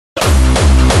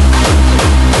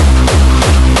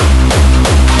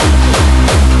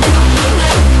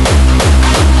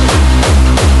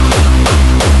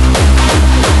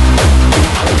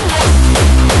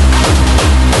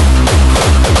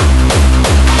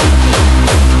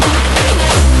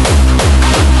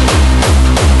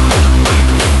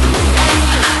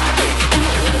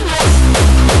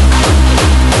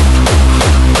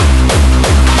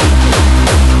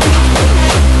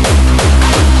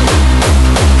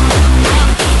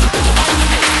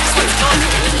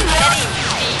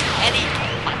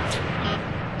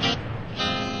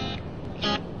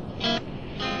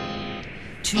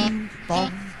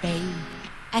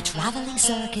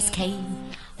circus came.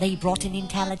 They brought an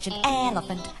intelligent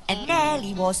elephant, and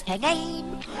Nellie was her name.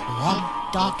 One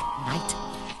dark night,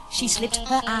 she slipped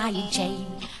her iron chain,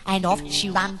 and off she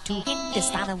ran to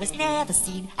Hindustan and was never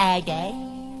seen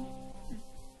again.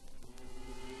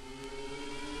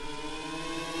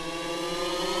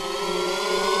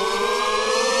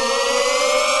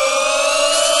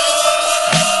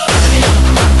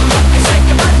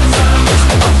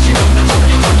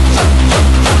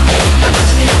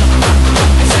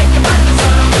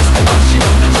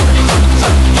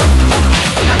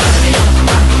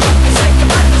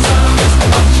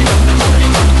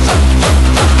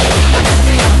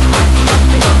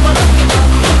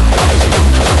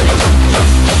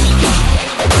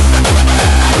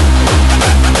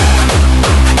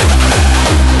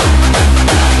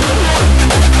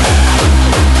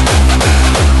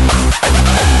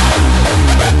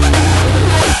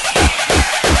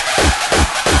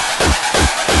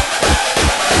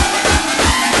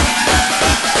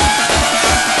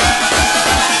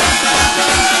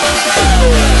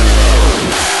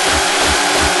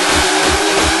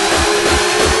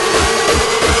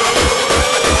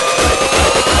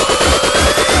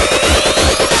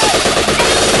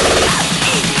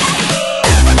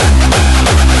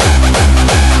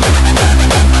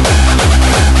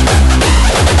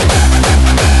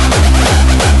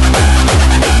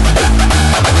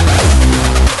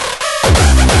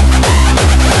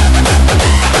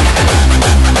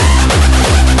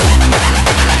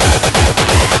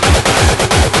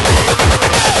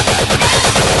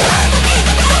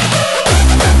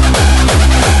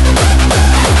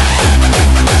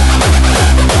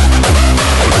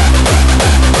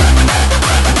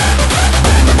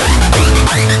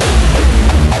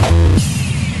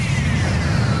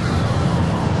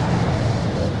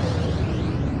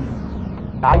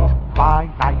 Night by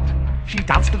night, she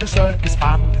danced with the circus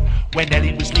band. When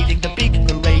Nellie was leading the big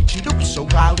parade, she looked so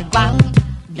proud and grand.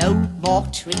 No more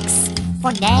tricks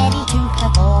for Nellie to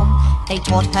perform. They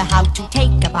taught her how to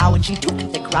take a bow, and she took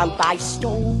the crowd by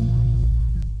storm.